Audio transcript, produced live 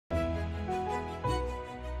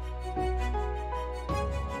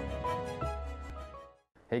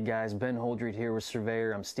Hey guys, Ben Holdred here with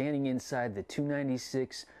Surveyor. I'm standing inside the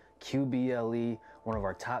 296 QBLE, one of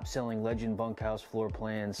our top selling Legend bunkhouse floor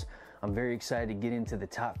plans. I'm very excited to get into the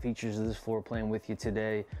top features of this floor plan with you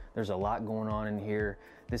today. There's a lot going on in here.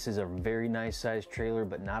 This is a very nice sized trailer,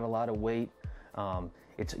 but not a lot of weight.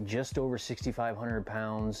 It's just over 6,500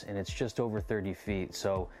 pounds and it's just over 30 feet.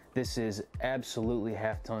 So this is absolutely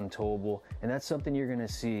half-ton towable, and that's something you're gonna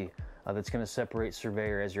see that's going to separate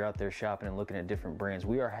Surveyor as you're out there shopping and looking at different brands.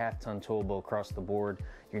 We are half-ton towable across the board.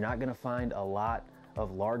 You're not going to find a lot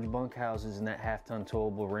of large bunkhouses in that half-ton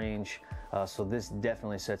towable range, so this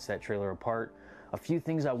definitely sets that trailer apart. A few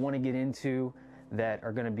things I want to get into that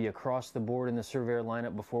are going to be across the board in the Surveyor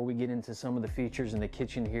lineup before we get into some of the features in the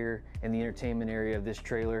kitchen here and the entertainment area of this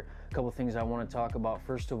trailer. A couple things I want to talk about.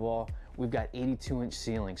 First of all, we've got 82-inch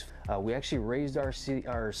ceilings. We actually raised our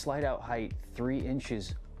slide out height 3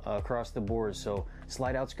 inches across the board, so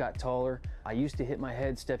slide outs got taller. I used to hit my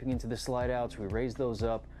head stepping into the slide outs. We raised those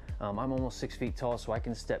up. I'm almost 6 feet tall, so I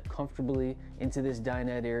can step comfortably into this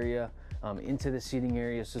dinette area, into the seating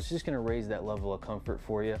area, so it's just going to raise that level of comfort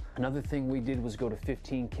for you. Another thing we did was go to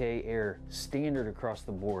 15K air standard across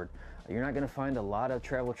the board. You're not going to find a lot of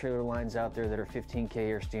travel trailer lines out there that are 15K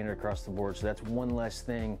air standard across the board, so that's one less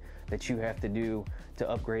thing that you have to do to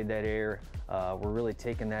upgrade that air. We're really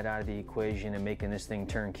taking that out of the equation and making this thing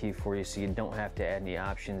turnkey for you, so you don't have to add any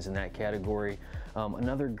options in that category.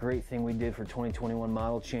 Another great thing we did for 2021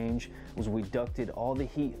 model change was we ducted all the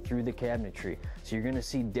heat through the cabinetry. So you're going to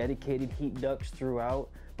see dedicated heat ducts throughout,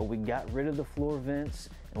 but we got rid of the floor vents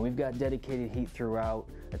and we've got dedicated heat throughout.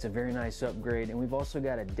 That's a very nice upgrade, and we've also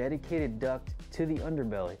got a dedicated duct to the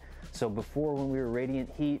underbelly. So before, when we were radiant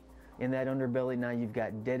heat in that underbelly, now you've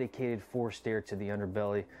got dedicated forced air to the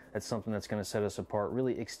underbelly. That's something that's going to set us apart,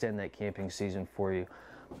 really extend that camping season for you.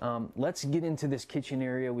 Let's get into this kitchen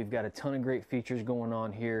area. We've got a ton of great features going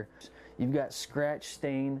on here. You've got scratch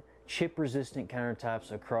stain, chip resistant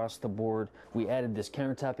countertops across the board. We added this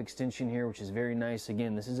countertop extension here, which is very nice.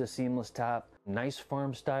 Again, this is a seamless top, nice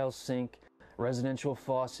farm style sink, residential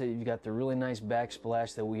faucet. You've got the really nice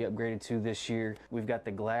backsplash that we upgraded to this year. We've got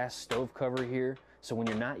the glass stove cover here, so when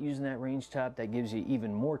you're not using that range top, that gives you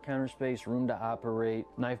even more counter space, room to operate.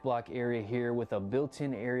 Knife block area here with a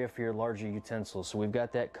built-in area for your larger utensils. So we've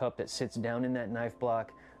got that cup that sits down in that knife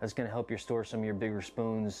block. That's going to help you store some of your bigger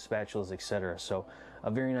spoons, spatulas, etc. So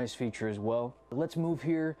a very nice feature as well. Let's move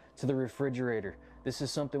here to the refrigerator. This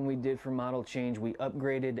is something we did for model change. We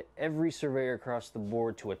upgraded every Surveyor across the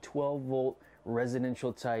board to a 12-volt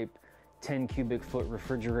residential type 10 cubic foot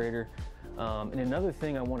refrigerator. And another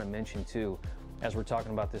thing I want to mention too, as we're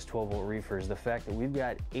talking about this 12-volt reefer, is the fact that we've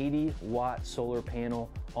got 80-watt solar panel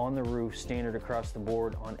on the roof standard across the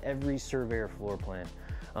board on every Surveyor floor plan.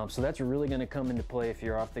 So that's really going to come into play if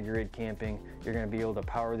you're off the grid camping. You're going to be able to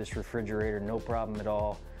power this refrigerator, no problem at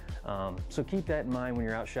all. So keep that in mind when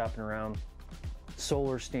you're out shopping around.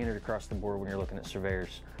 Solar standard across the board when you're looking at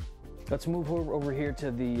Surveyors. Let's move over here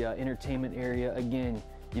to the entertainment area. Again,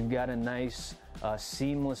 you've got a nice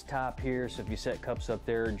seamless top here, so if you set cups up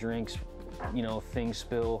there, drinks, things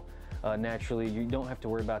spill naturally, you don't have to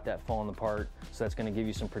worry about that falling apart, so that's going to give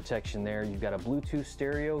you some protection there. You've got a Bluetooth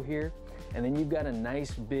stereo here, and then you've got a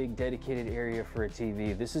nice big dedicated area for a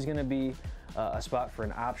TV. This is going to be a spot for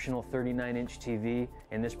an optional 39-inch TV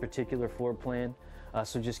in this particular floor plan,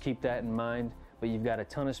 so just keep that in mind. But you've got a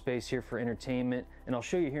ton of space here for entertainment, and I'll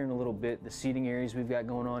show you here in a little bit the seating areas we've got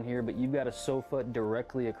going on here. But you've got a sofa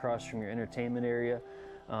directly across from your entertainment area,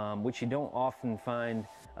 which you don't often find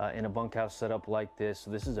in a bunkhouse setup like this. So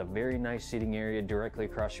this is a very nice seating area directly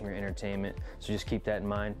across from your entertainment, so just keep that in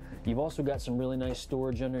mind. You've also got some really nice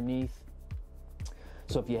storage underneath.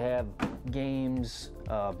 So if you have games,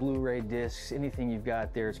 Blu-ray discs, anything you've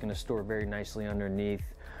got there, it's going to store very nicely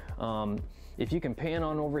underneath. If you can pan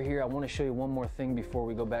on over here, I want to show you one more thing before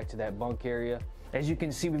we go back to that bunk area. As you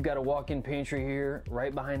can see, we've got a walk-in pantry here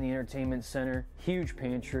right behind the entertainment center. Huge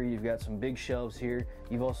pantry. You've got some big shelves here.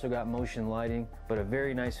 You've also got motion lighting, but a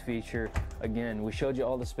very nice feature. Again, we showed you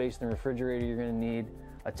all the space in the refrigerator you're going to need.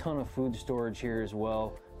 A ton of food storage here as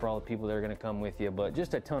well for all the people that are going to come with you, but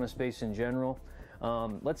just a ton of space in general.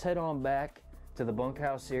 Let's head on back to the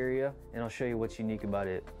bunkhouse area and I'll show you what's unique about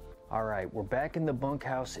it. All right, we're back in the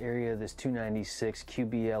bunkhouse area of this 296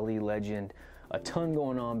 QBLE Legend. A ton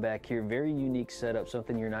going on back here, very unique setup,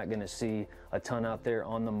 something you're not gonna see a ton out there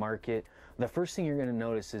on the market. The first thing you're gonna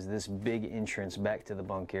notice is this big entrance back to the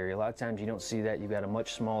bunk area. A lot of times you don't see that. You've got a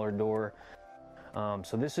much smaller door.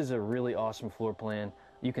 So this is a really awesome floor plan.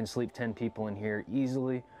 You can sleep 10 people in here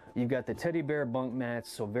easily. You've got the teddy bear bunk mats,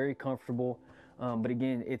 so very comfortable. But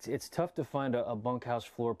again, it's tough to find a bunkhouse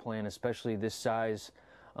floor plan, especially this size,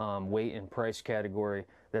 weight and price category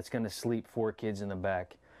that's going to sleep 4 kids in the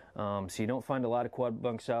back. So you don't find a lot of quad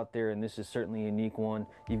bunks out there, and this is certainly a unique one.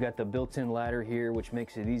 You've got the built-in ladder here, which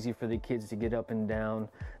makes it easy for the kids to get up and down.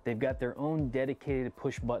 They've got their own dedicated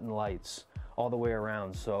push-button lights all the way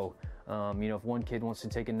around. So, you know, if one kid wants to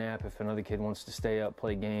take a nap, if another kid wants to stay up,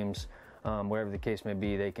 play games, whatever the case may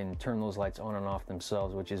be, they can turn those lights on and off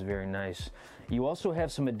themselves, which is very nice. You also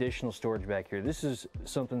have some additional storage back here. This is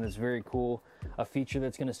something that's very cool, a feature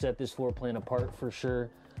that's going to set this floor plan apart for sure.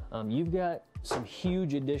 You've got some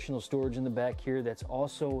huge additional storage in the back here that's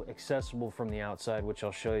also accessible from the outside, which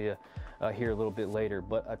I'll show you here a little bit later,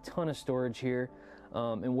 but a ton of storage here.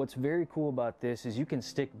 And what's very cool about this is you can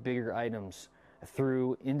stick bigger items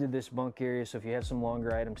through into this bunk area. So if you have some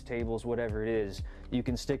longer items, tables, whatever it is, you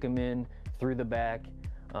can stick them in through the back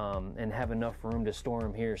and have enough room to store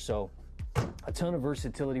them here. So a ton of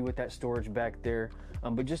versatility with that storage back there,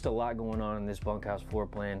 but just a lot going on in this bunkhouse floor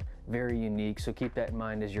plan. Very unique, so keep that in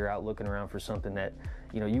mind as you're out looking around for something that,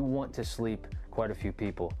 you know, you want to sleep quite a few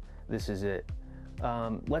people. This is it.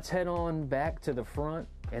 Let's head on back to the front,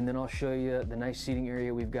 and then I'll show you the nice seating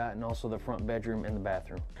area we've got, and also the front bedroom and the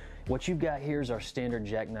bathroom. What you've got here is our standard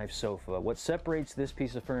jackknife sofa. What separates this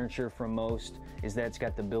piece of furniture from most is that it's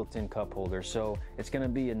got the built-in cup holder, so it's going to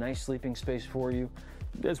be a nice sleeping space for you.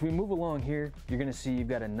 As we move along here, you're going to see you've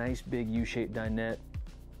got a nice big U-shaped dinette.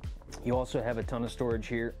 You also have a ton of storage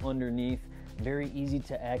here underneath, very easy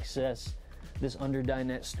to access this under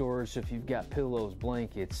dinette storage. So if you've got pillows,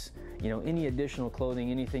 blankets, you know, any additional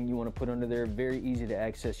clothing, anything you want to put under there, very easy to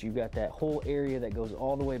access. You've got that whole area that goes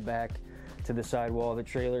all the way back to the sidewall of the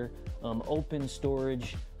trailer. Open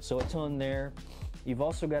storage, so a ton there. You've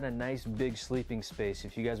also got a nice big sleeping space.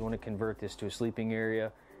 If you guys want to convert this to a sleeping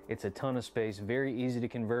area, it's a ton of space, very easy to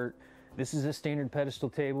convert. This is a standard pedestal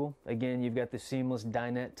table. Again, you've got the seamless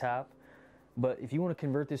dinette top. But if you want to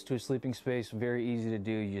convert this to a sleeping space, very easy to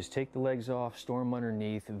do. You just take the legs off, store them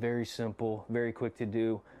underneath. Very simple, very quick to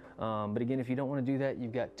do. But again, if you don't want to do that,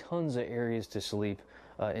 you've got tons of areas to sleep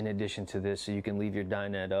in addition to this, so you can leave your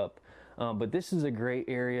dinette up. But this is a great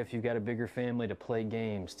area if you've got a bigger family to play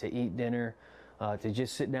games, to eat dinner, to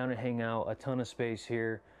just sit down and hang out. A ton of space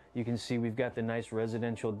here. You can see we've got the nice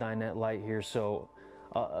residential dinette light here, so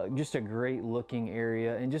just a great looking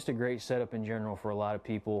area and just a great setup in general for a lot of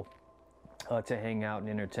people to hang out and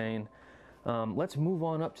entertain. Let's move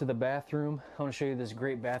on up to the bathroom. I want to show you this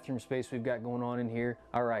great bathroom space we've got going on in here.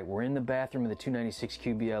 All right, we're in the bathroom of the 296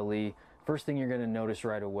 QBLE. First thing you're going to notice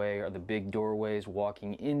right away are the big doorways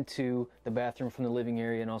walking into the bathroom from the living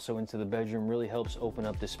area and also into the bedroom. Really helps open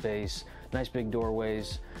up the space. Nice big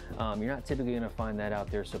doorways. You're not typically going to find that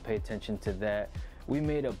out there, so pay attention to that. We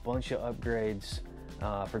made a bunch of upgrades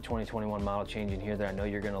for 2021 model change in here that I know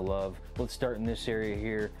you're going to love. Let's start in this area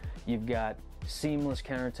here. You've got seamless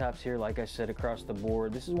countertops here, like I said, across the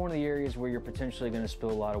board. This is one of the areas where you're potentially going to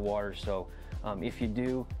spill a lot of water, so if you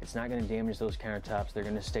do, it's not going to damage those countertops. They're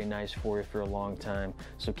going to stay nice for you for a long time,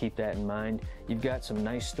 so keep that in mind. You've got some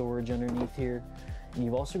nice storage underneath here. And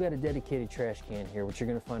you've also got a dedicated trash can here, which you're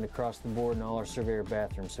going to find across the board in all our Surveyor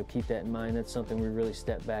bathrooms, so keep that in mind. That's something we really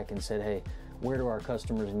stepped back and said, hey, where do our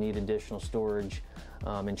customers need additional storage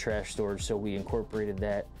and trash storage? So we incorporated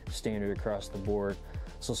that standard across the board.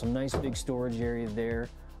 So some nice big storage area there.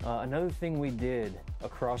 Another thing we did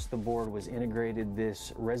across the board was integrated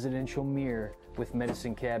this residential mirror with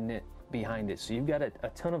medicine cabinet behind it. So you've got a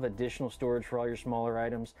ton of additional storage for all your smaller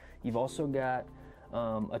items. You've also got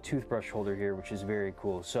a toothbrush holder here, which is very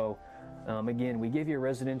cool. So again, we give you a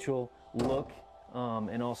residential look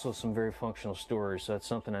and also some very functional storage. So that's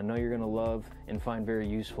something I know you're going to love and find very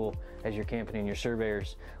useful as you're camping in your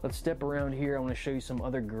Surveyors. Let's step around here. I want to show you some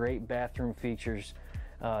other great bathroom features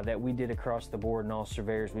that we did across the board in all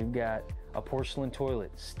Surveyors. We've got a porcelain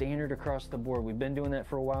toilet, standard across the board. We've been doing that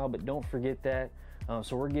for a while, but don't forget that.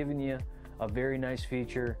 So we're giving you a very nice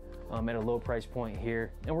feature at a low price point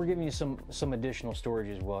here, and we're giving you some additional storage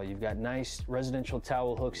as well. You've got nice residential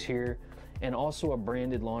towel hooks here, and also a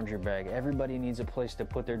branded laundry bag. Everybody needs a place to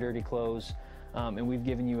put their dirty clothes, and we've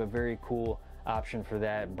given you a very cool option for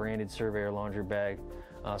that, branded Surveyor laundry bag,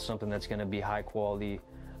 something that's going to be high quality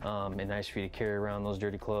and nice for you to carry around those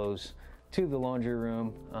dirty clothes to the laundry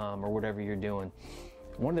room or whatever you're doing.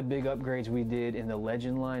 One of the big upgrades we did in the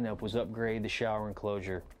Legend lineup was upgrade the shower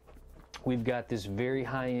enclosure. We've got this very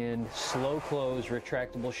high-end, slow close,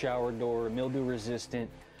 retractable shower door, mildew resistant,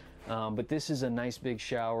 but this is a nice big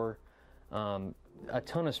shower, a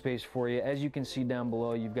ton of space for you. As you can see down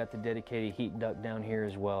below, you've got the dedicated heat duct down here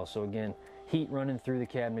as well. So again, heat running through the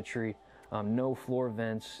cabinetry, no floor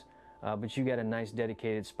vents, but you got a nice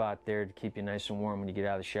dedicated spot there to keep you nice and warm when you get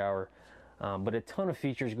out of the shower. But a ton of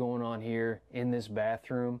features going on here in this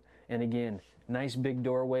bathroom. And again, nice big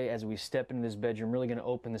doorway as we step into this bedroom, really going to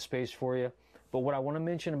open the space for you. But what I want to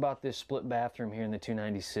mention about this split bathroom here in the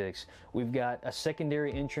 296, we've got a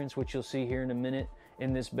secondary entrance, which you'll see here in a minute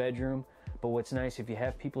in this bedroom. But what's nice, if you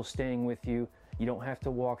have people staying with you, you don't have to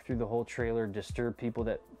walk through the whole trailer, disturb people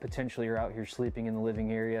that potentially are out here sleeping in the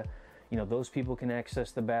living area. You know, those people can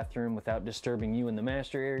access the bathroom without disturbing you in the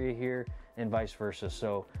master area here, and vice versa.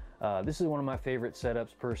 So this is one of my favorite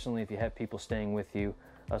setups personally if you have people staying with you.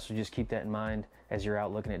 So just keep that in mind as you're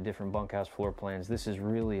out looking at different bunkhouse floor plans. This is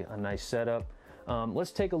really a nice setup.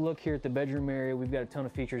 Let's take a look here at the bedroom area. We've got a ton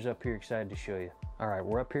of features up here, excited to show you. All right,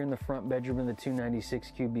 we're up here in the front bedroom in the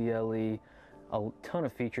 296 QBLE. A ton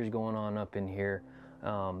of features going on up in here,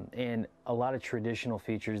 and a lot of traditional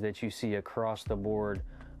features that you see across the board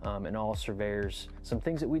in all Surveyors. Some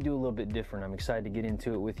things that we do a little bit different. I'm excited to get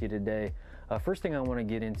into it with you today. First thing I want to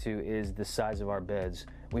get into is the size of our beds.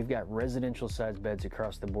 We've got residential size beds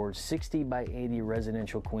across the board, 60 by 80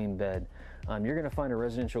 residential queen bed. You're going to find a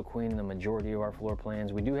residential queen in the majority of our floor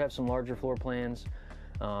plans. We do have some larger floor plans,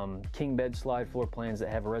 king bed slide floor plans that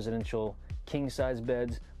have residential king size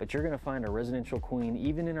beds, but you're going to find a residential queen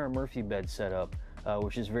even in our Murphy bed setup,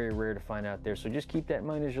 which is very rare to find out there. So just keep that in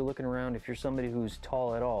mind as you're looking around. If you're somebody who's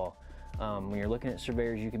tall at all, when you're looking at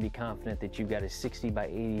Surveyors, you can be confident that you've got a 60 by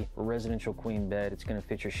 80 residential queen bed. It's going to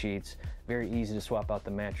fit your sheets. Very easy to swap out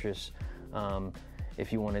the mattress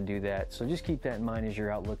if you want to do that. So just keep that in mind as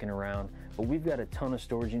you're out looking around. But we've got a ton of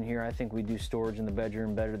storage in here. I think we do storage in the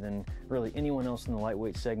bedroom better than really anyone else in the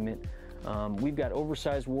lightweight segment. We've got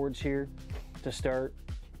oversized wards here to start.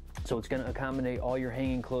 So it's going to accommodate all your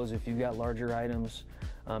hanging clothes if you've got larger items.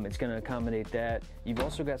 It's going to accommodate that. You've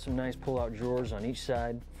also got some nice pull-out drawers on each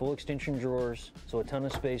side, full extension drawers, so a ton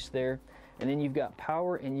of space there. And then you've got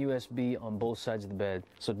power and USB on both sides of the bed.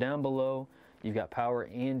 So down below, you've got power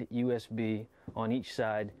and USB on each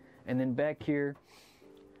side. And then back here,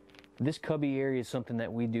 this cubby area is something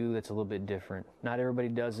that we do that's a little bit different. Not everybody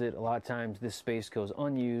does it. A lot of times this space goes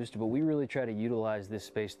unused, but we really try to utilize this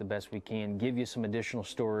space the best we can, give you some additional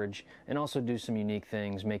storage, and also do some unique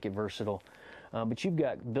things, make it versatile. But you've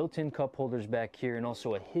got built-in cup holders back here and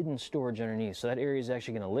also a hidden storage underneath. So that area is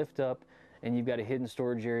actually going to lift up, and you've got a hidden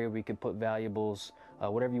storage area where you can put valuables,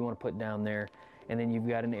 whatever you want to put down there. And then you've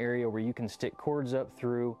got an area where you can stick cords up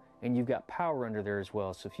through, and you've got power under there as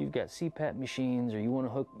well. So if you've got CPAP machines, or you want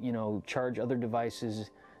to hook, charge other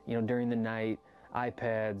devices, during the night,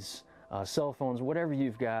 iPads, cell phones, whatever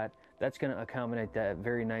you've got, that's going to accommodate that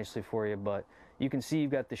very nicely for you. But you can see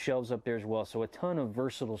you've got the shelves up there as well. So a ton of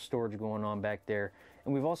versatile storage going on back there.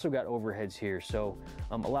 And we've also got overheads here. So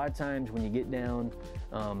a lot of times when you get down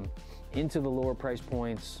into the lower price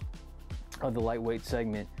points of the lightweight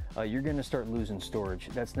segment, you're going to start losing storage.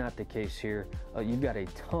 That's not the case here. You've got a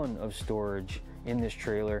ton of storage in this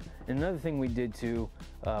trailer. And another thing we did too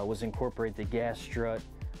was incorporate the gas strut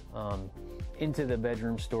into the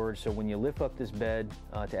bedroom storage. So when you lift up this bed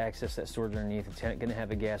to access that storage underneath, it's going to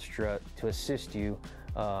have a gas strut to assist you,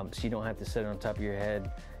 so you don't have to sit on top of your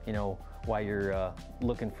head, while you're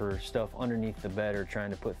looking for stuff underneath the bed or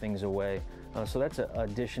trying to put things away. So that's an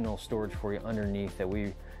additional storage for you underneath that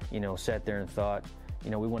we, sat there and thought,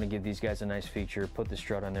 we want to give these guys a nice feature, put the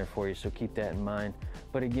strut on there for you, so keep that in mind.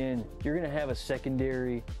 But again, you're going to have a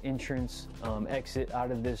secondary entrance exit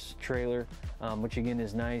out of this trailer, which again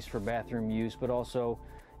is nice for bathroom use, but also,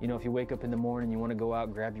 if you wake up in the morning, you want to go out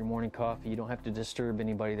and grab your morning coffee, you don't have to disturb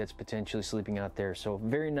anybody that's potentially sleeping out there. So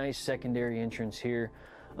very nice secondary entrance here.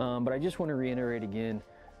 But I just want to reiterate again,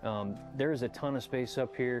 there is a ton of space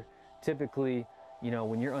up here. Typically,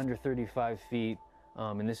 when you're under 35 feet,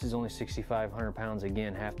 and this is only 6,500 pounds,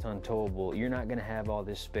 again, half-ton towable, you're not going to have all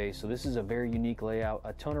this space. So this is a very unique layout,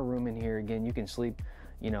 a ton of room in here. Again, you can sleep,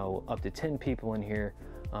 up to 10 people in here,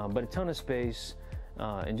 but a ton of space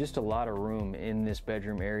and just a lot of room in this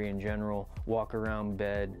bedroom area in general, walk around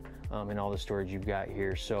bed, and all the storage you've got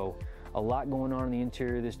here. So a lot going on in the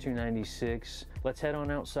interior of this 296. Let's head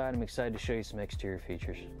on outside. I'm excited to show you some exterior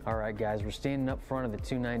features. All right, guys, we're standing up front of the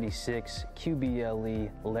 296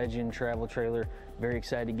 QBLE Legend travel trailer. Very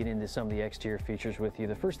excited to get into some of the exterior features with you.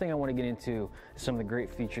 The first thing I want to get into is some of the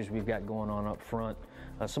great features we've got going on up front.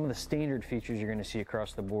 Some of the standard features you're going to see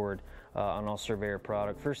across the board on all Surveyor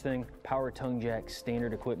product. First thing, power tongue jack,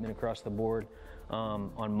 standard equipment across the board.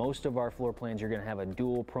 On most of our floor plans, you're going to have a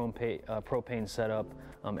dual propane setup,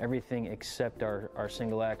 everything except our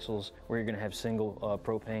single axles, where you're going to have single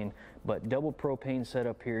propane, but double propane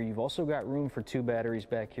setup here. You've also got room for 2 batteries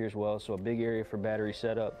back here as well, so a big area for battery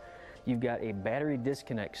setup. You've got a battery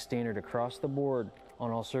disconnect standard across the board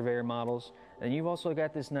on all Surveyor models. And you've also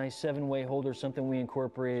got this nice 7-way holder, something we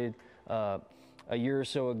incorporated a year or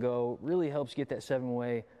so ago. Really helps get that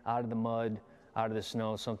 7-way out of the mud, out of the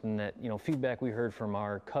snow, something that, you know, feedback we heard from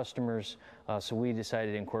our customers, so we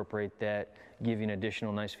decided to incorporate that, give you an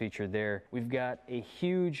additional nice feature there. We've got a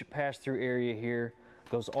huge pass-through area here,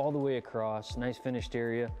 goes all the way across, nice finished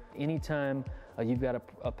area. Anytime you've got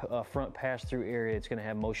a front pass-through area, it's gonna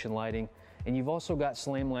have motion lighting. And you've also got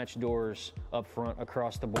slam latch doors up front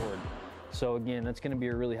across the board. So again, that's gonna be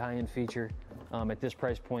a really high-end feature at this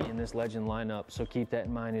price point in this Legend lineup. So keep that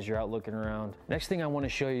in mind as you're out looking around. Next thing I wanna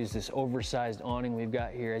show you is this oversized awning we've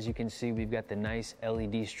got here. As you can see, we've got the nice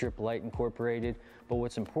LED strip light incorporated. But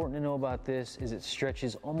what's important to know about this is it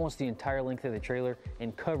stretches almost the entire length of the trailer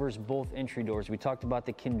and covers both entry doors. We talked about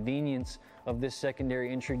the convenience of this secondary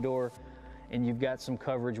entry door, and you've got some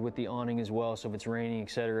coverage with the awning as well. So if it's raining,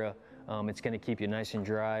 etc., it's gonna keep you nice and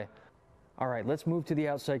dry. All right, let's move to the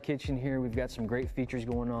outside kitchen here. We've got some great features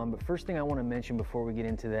going on, but first thing I wanna mention before we get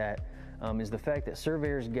into that is the fact that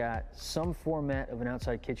Surveyor's got some format of an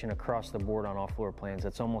outside kitchen across the board on all floor plans.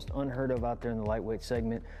 That's almost unheard of out there in the lightweight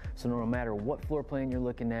segment. So no matter what floor plan you're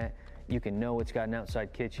looking at, you can know it's got an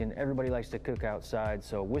outside kitchen. Everybody likes to cook outside,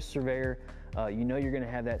 so with Surveyor, you know you're gonna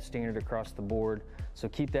have that standard across the board. So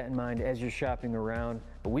keep that in mind as you're shopping around.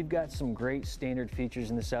 But we've got some great standard features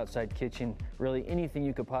in this outside kitchen, really anything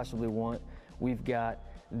you could possibly want. We've got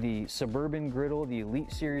the Suburban griddle, the Elite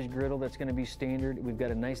Series griddle that's gonna be standard. We've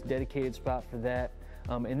got a nice dedicated spot for that.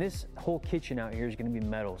 And this whole kitchen out here is gonna be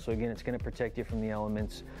metal. So again, it's gonna protect you from the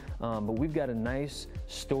elements. But we've got a nice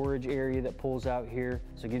storage area that pulls out here.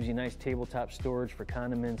 So it gives you nice tabletop storage for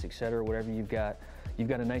condiments, etc., whatever you've got. You've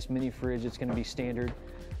got a nice mini fridge that's gonna be standard.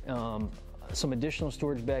 Some additional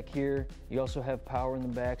storage back here. You also have power in the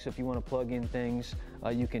back, so if you want to plug in things,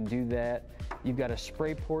 you can do that. You've got a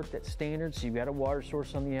spray port that's standard, so you've got a water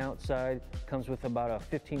source on the outside. Comes with about a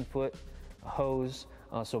 15-foot hose,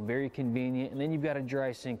 so very convenient. And then you've got a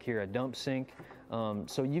dry sink here, a dump sink.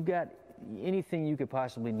 So you've got anything you could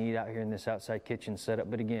possibly need out here in this outside kitchen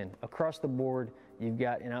setup. But again, across the board, you've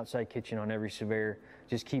got an outside kitchen on every Surveyor.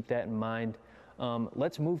 Just keep that in mind.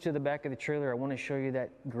 Let's move to the back of the trailer. I want to show you that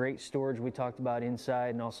great storage we talked about inside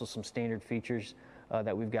and also some standard features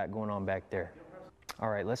that we've got going on back there. All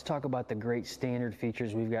right, let's talk about the great standard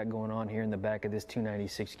features we've got going on here in the back of this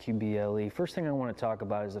 296 QBLE. First thing I want to talk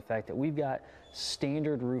about is the fact that we've got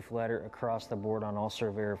standard roof ladder across the board on all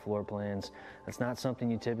Surveyor floor plans. That's not something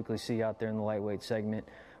you typically see out there in the lightweight segment.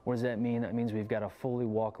 What does that mean? That means we've got a fully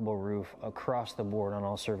walkable roof across the board on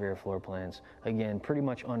all Surveyor floor plans. Again, pretty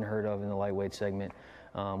much unheard of in the lightweight segment.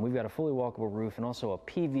 We've got a fully walkable roof and also a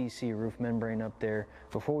PVC roof membrane up there.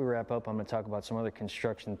 Before we wrap up, I'm going to talk about some other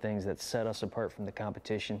construction things that set us apart from the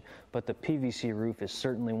competition, but the PVC roof is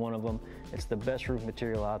certainly one of them. It's the best roof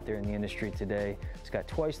material out there in the industry today. It's got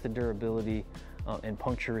twice the durability and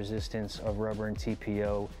puncture resistance of rubber and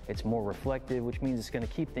TPO. It's more reflective, which means it's going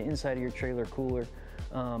to keep the inside of your trailer cooler.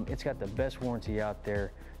 It's got the best warranty out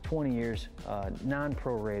there, 20 years,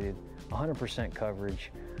 non-prorated, 100%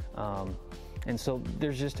 coverage. And so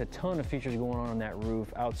there's just a ton of features going on that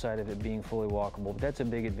roof outside of it being fully walkable. But that's a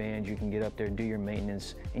big advantage. You can get up there, do your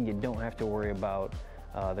maintenance, and you don't have to worry about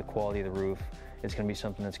the quality of the roof. It's going to be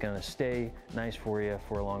something that's going to stay nice for you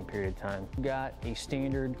for a long period of time. We've got a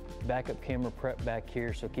standard backup camera prep back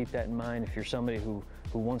here, so keep that in mind if you're somebody who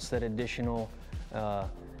wants that additional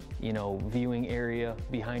viewing area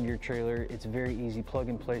behind your trailer. It's a very easy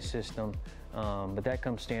plug-and-play system, but that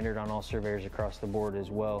comes standard on all Surveyors across the board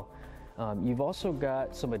as well. You've also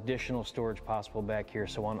got some additional storage possible back here.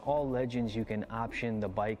 So on all Legends, you can option the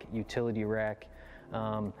bike utility rack.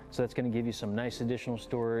 So that's going to give you some nice additional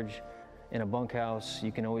storage. In a bunkhouse, you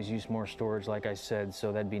can always use more storage, like I said,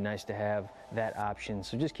 so that'd be nice to have that option.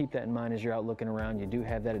 So just keep that in mind as you're out looking around. You do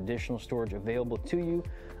have that additional storage available to you,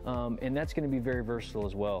 and that's going to be very versatile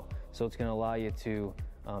as well. So it's going to allow you to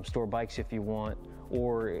store bikes if you want,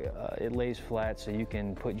 or it lays flat so you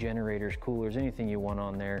can put generators, coolers, anything you want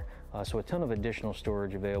on there. So a ton of additional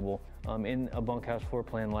storage available in a bunkhouse floor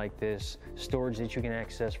plan like this, storage that you can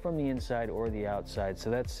access from the inside or the outside. So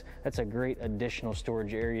that's a great additional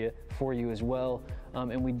storage area for you as well.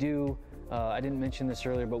 And we do, I didn't mention this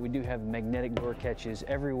earlier, but we do have magnetic door catches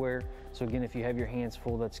everywhere. So again, if you have your hands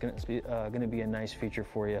full, that's going to be a nice feature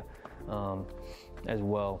for you as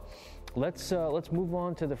well. Let's move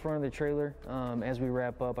on to the front of the trailer. As we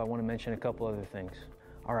wrap up, I want to mention a couple other things.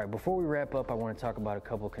 All right, before we wrap up, I want to talk about a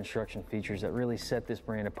couple of construction features that really set this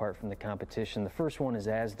brand apart from the competition. The first one is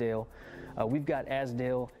Azdale. We've got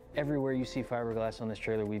Azdale everywhere you see fiberglass on this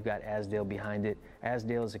trailer. We've got Azdale behind it.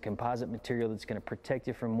 Azdale is a composite material that's going to protect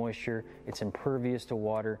you from moisture. It's impervious to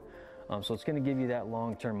water. So it's going to give you that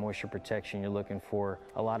long-term moisture protection you're looking for,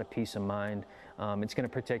 a lot of peace of mind. It's going to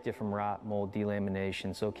protect you from rot, mold,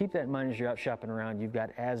 delamination. So keep that in mind as you're out shopping around. You've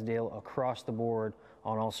got Azdale across the board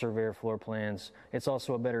on all Surveyor floor plans. It's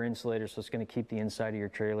also a better insulator, so it's going to keep the inside of your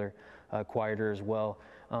trailer quieter as well.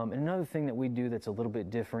 And another thing that we do that's a little bit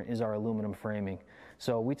different is our aluminum framing.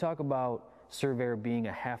 So we talk about Surveyor being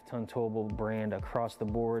a half-ton towable brand across the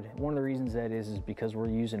board. One of the reasons that is because we're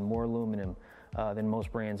using more aluminum than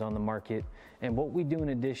most brands on the market. And what we do in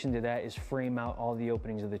addition to that is frame out all the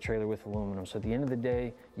openings of the trailer with aluminum. So at the end of the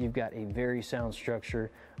day, you've got a very sound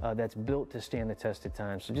structure that's built to stand the test of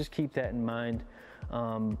time. So just keep that in mind.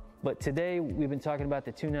 But today we've been talking about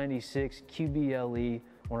the 296 QBLE,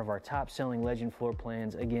 one of our top selling Legend floor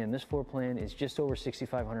plans. Again, this floor plan is just over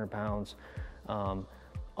 6,500 pounds,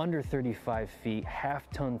 under 35 feet,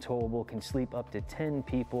 half-ton towable, can sleep up to 10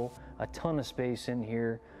 people, a ton of space in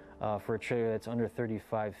here for a trailer that's under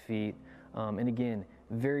 35 feet. And again,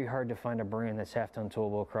 very hard to find a brand that's half-ton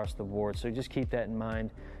towable across the board. So just keep that in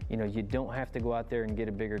mind. You know, you don't have to go out there and get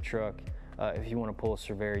a bigger truck. If you want to pull a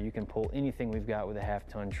Surveyor, you can pull anything we've got with a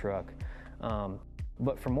half-ton truck.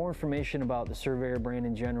 But for more information about the Surveyor brand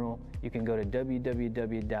in general, you can go to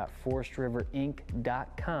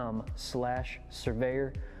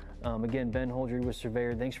www.forestriverinc.com/Surveyor. Again, Ben Holdry with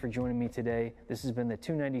Surveyor. Thanks for joining me today. This has been the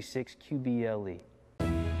 296 QBLE.